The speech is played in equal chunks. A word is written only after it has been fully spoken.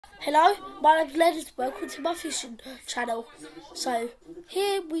Hello, my name's Leonard. Welcome to my fishing channel. So,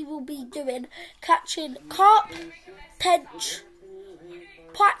 here we will be doing catching carp, tench,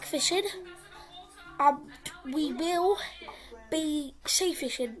 pike fishing, and we will be sea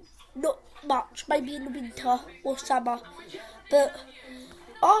fishing. Not much, maybe in the winter or summer, but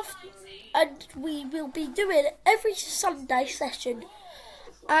and we will be doing every Sunday session.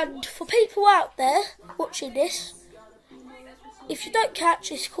 And for people out there watching this, if you don't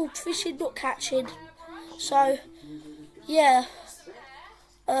catch, it's called fishing, not catching. So, yeah.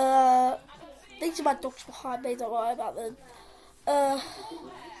 These are my dogs behind me, don't worry about them.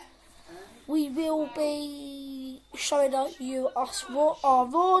 We will be showing you our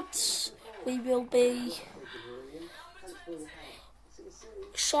rods. We will be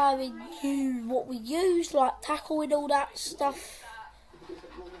showing you what we use, like tackle and all that stuff.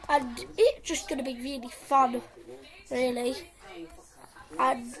 And it's just going to be really fun, really.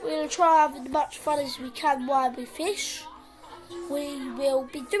 And we'll try having as much fun as we can while we fish. We will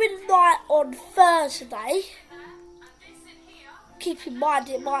be doing a night on Thursday. Keep in mind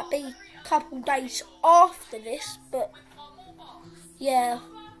it might be a couple days after this, but yeah,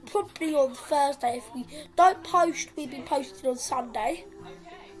 probably on Thursday. If we don't post, we'll be posting on Sunday.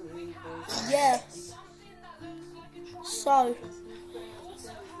 Yeah. So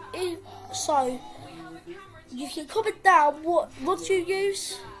you can comment down what rods you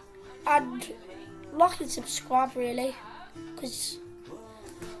use and like and subscribe, really, because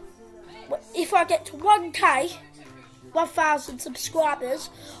if I get to 1,000 subscribers,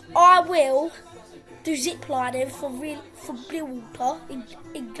 I will do zip lining from Bluewater in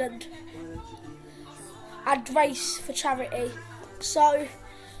England and race for charity. So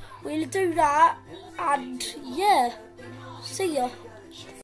we'll do that, and yeah, see ya.